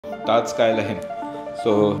Taj Skyline.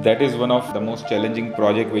 So that is one of the most challenging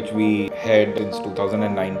project which we had since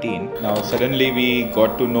 2019. Now suddenly we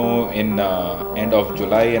got to know in end of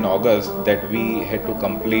July and August that we had to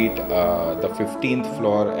complete the 15th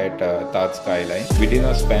floor at Taj Skyline within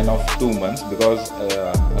a span of 2 months, because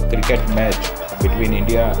a cricket match between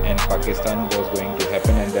India and Pakistan was going to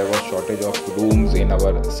happen and there was shortage of rooms in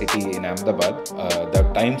our city in Ahmedabad. The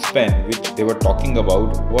time span which they were talking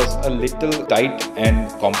about was a little tight and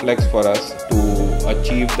complex for us to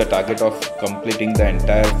achieve the target of completing the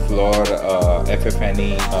entire floor,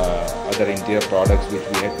 FF&E, other interior products which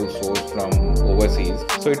we had to source from overseas.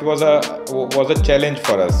 So it was a challenge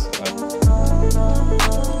for us.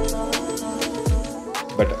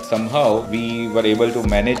 But somehow we were able to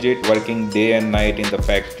manage it, working day and night in the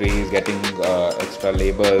factories, getting extra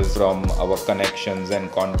labors from our connections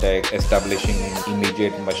and contacts, establishing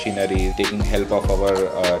immediate machinery, taking help of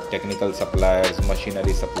our technical suppliers,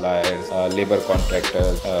 machinery suppliers, labor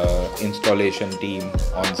contractors, installation team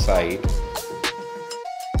on site.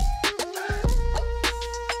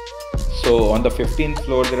 So on the 15th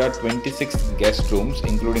floor there are 26 guest rooms,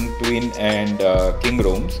 including twin and king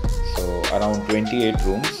rooms. So around 28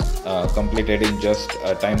 rooms completed in just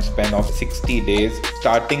a time span of 60 days,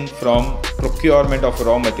 starting from procurement of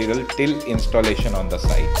raw material till installation on the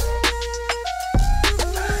site.